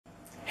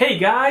Hey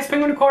guys,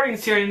 Penguin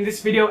Recordings here. In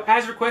this video,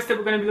 as requested,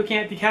 we're going to be looking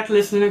at the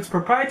Catalyst Linux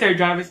proprietary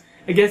drivers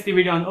against the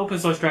Radeon open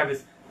source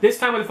drivers. This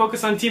time with a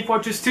focus on Team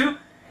Fortress 2.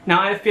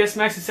 Now FPS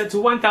max is set to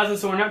 1000,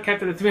 so we're not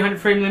capped at the 300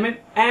 frame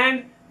limit,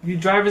 and the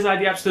drivers are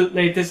the absolute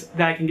latest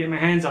that I can get my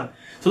hands on.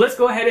 So let's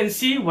go ahead and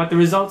see what the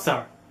results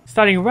are.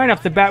 Starting right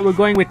off the bat, we're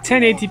going with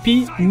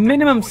 1080p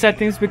minimum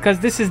settings because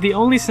this is the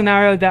only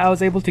scenario that I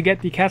was able to get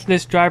the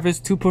Catalyst drivers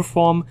to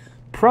perform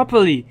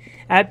properly.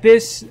 At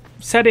this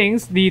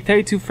settings, the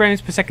 32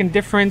 frames per second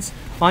difference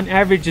on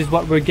average is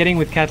what we're getting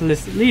with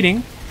Catalyst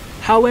leading.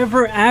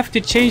 However, after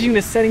changing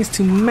the settings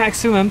to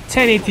maximum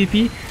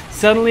 1080p,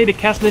 suddenly the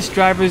Catalyst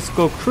drivers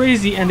go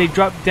crazy and they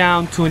drop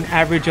down to an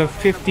average of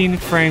 15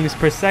 frames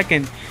per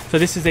second. So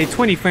this is a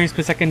 20 frames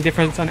per second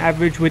difference on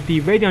average with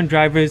the Radeon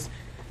drivers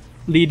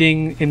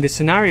leading in this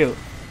scenario.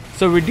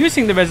 So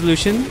reducing the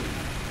resolution,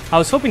 I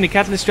was hoping the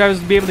Catalyst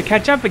drivers would be able to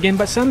catch up again,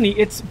 but suddenly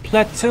it's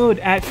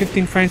plateaued at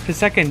 15 frames per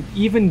second,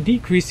 even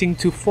decreasing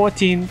to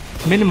 14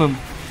 minimum.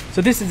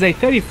 So this is a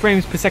 30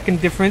 frames per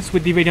second difference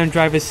with the Radeon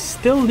drivers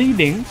still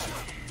leading.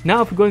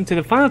 Now if we go into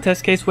the final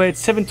test case where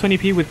it's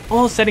 720p with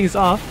all settings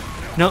off,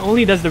 not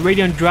only does the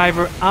Radeon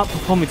driver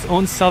outperform its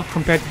own self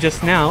compared to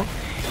just now,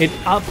 it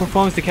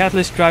outperforms the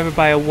Catalyst driver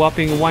by a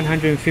whopping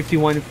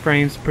 151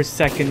 frames per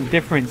second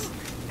difference.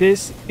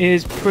 This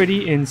is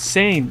pretty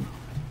insane.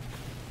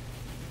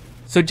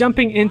 So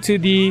jumping into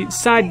the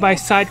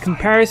side-by-side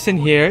comparison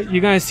here, you're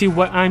going to see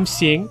what I'm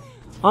seeing.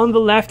 On the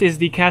left is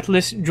the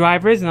Catalyst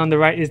drivers and on the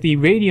right is the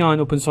Radeon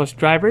open source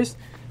drivers.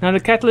 Now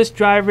the Catalyst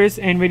drivers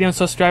and Radeon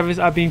source drivers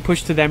are being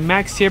pushed to their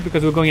max here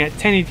because we're going at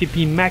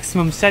 1080p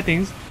maximum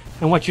settings.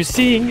 And what you're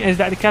seeing is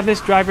that the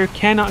Catalyst driver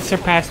cannot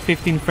surpass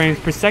 15 frames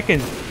per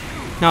second.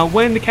 Now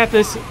when the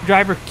Catalyst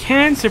driver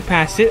can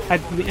surpass it, at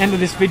the end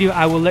of this video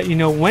I will let you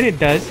know when it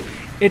does,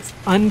 it's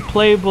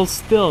unplayable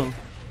still.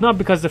 Not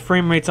because the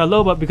frame rates are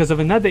low, but because of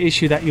another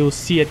issue that you'll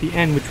see at the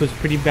end, which was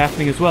pretty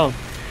baffling as well.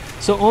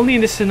 So only in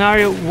this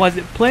scenario was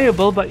it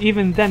playable, but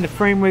even then the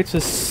frame rates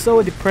were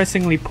so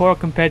depressingly poor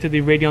compared to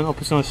the Radeon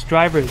open source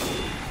drivers.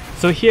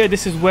 So here,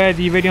 this is where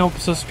the Radeon open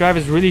source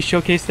drivers really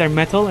showcase their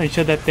mettle and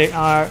show that they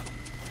are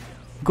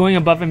going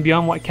above and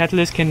beyond what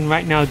Catalyst can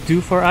right now do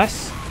for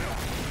us.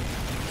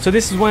 So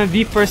this is one of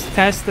the first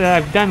tests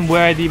that I've done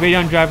where the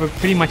Radeon driver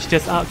pretty much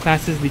just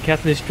outclasses the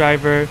Catalyst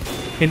driver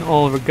in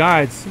all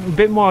regards. A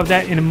bit more of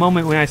that in a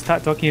moment when I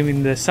start talking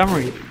in the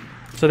summary.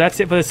 So that's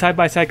it for the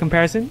side-by-side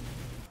comparison.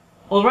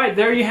 Alright,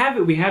 there you have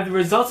it. We have the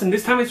results, and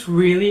this time it's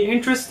really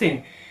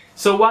interesting.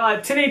 So while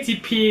at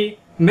 1080p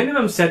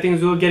minimum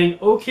settings we were getting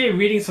okay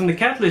readings from the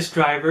Catalyst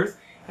drivers,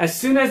 as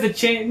soon as the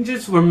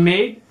changes were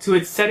made to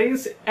its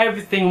settings,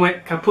 everything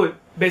went kaput.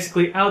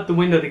 Basically out the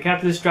window. The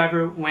Catalyst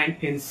driver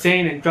went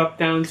insane and dropped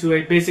down to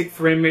a basic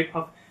frame rate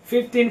of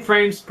 15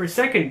 frames per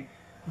second.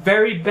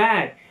 Very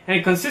bad. And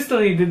it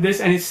consistently did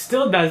this, and it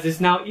still does this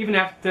now even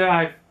after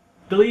I've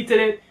deleted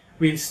it,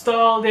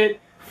 reinstalled it,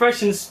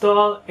 fresh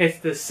install, it's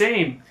the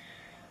same.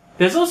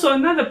 There's also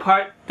another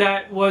part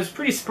that was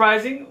pretty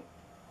surprising.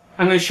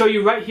 I'm going to show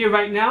you right here,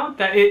 right now,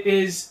 that it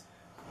is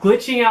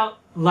glitching out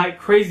like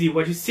crazy.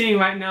 What you're seeing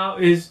right now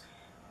is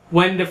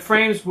when the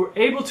frames were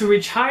able to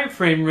reach higher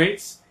frame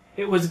rates,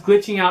 it was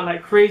glitching out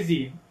like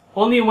crazy.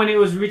 Only when it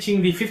was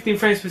reaching the 15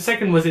 frames per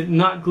second was it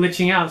not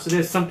glitching out, so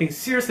there's something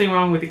seriously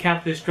wrong with the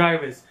Catalyst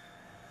drivers.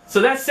 So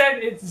that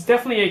said, it's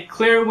definitely a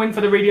clear win for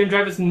the Radeon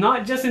drivers,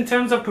 not just in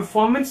terms of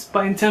performance,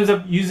 but in terms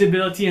of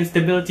usability and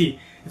stability.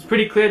 It's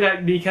pretty clear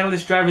that the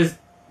Catalyst drivers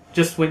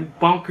just went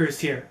bonkers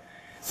here.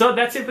 So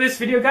that's it for this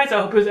video, guys. I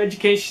hope it was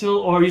educational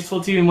or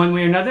useful to you in one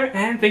way or another,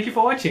 and thank you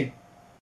for watching.